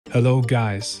Hello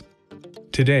guys.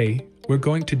 Today, we're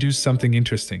going to do something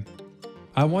interesting.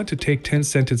 I want to take 10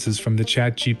 sentences from the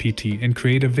ChatGPT and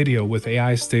create a video with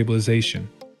AI stabilization.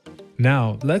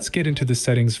 Now, let's get into the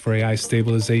settings for AI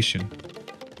stabilization.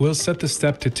 We'll set the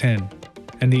step to 10,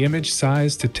 and the image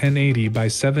size to 1080 by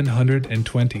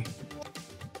 720.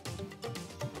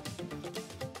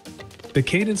 The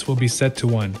cadence will be set to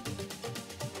 1,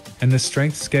 and the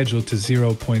strength scheduled to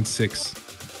 0.6.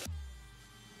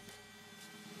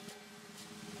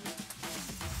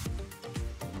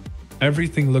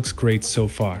 Everything looks great so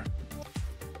far.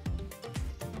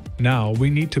 Now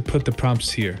we need to put the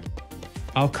prompts here.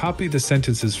 I'll copy the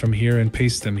sentences from here and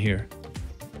paste them here.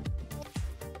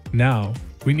 Now,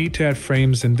 we need to add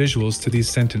frames and visuals to these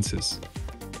sentences.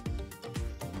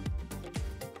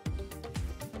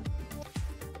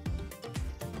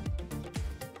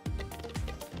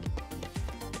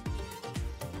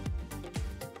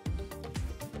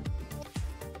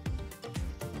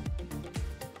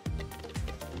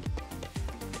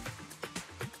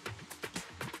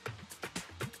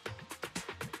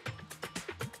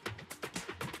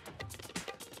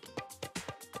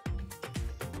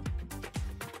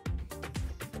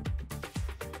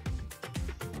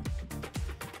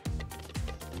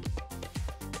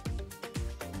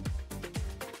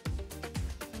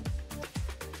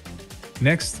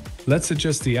 Next, let's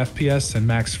adjust the FPS and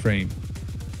max frame.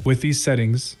 With these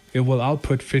settings, it will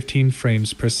output 15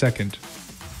 frames per second.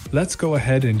 Let's go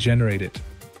ahead and generate it.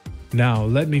 Now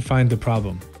let me find the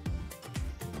problem.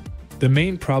 The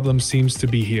main problem seems to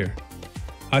be here.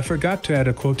 I forgot to add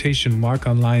a quotation mark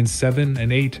on lines 7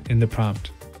 and 8 in the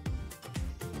prompt.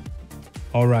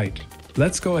 Alright,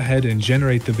 let's go ahead and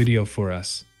generate the video for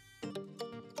us.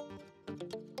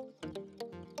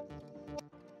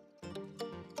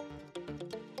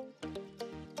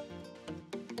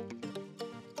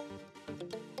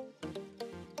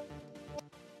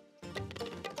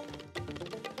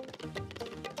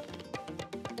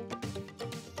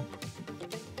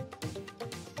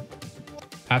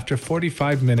 After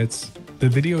 45 minutes, the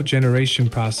video generation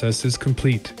process is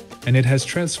complete, and it has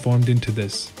transformed into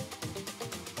this.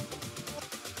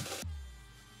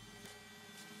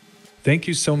 Thank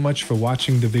you so much for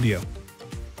watching the video.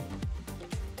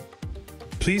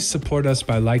 Please support us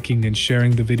by liking and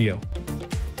sharing the video.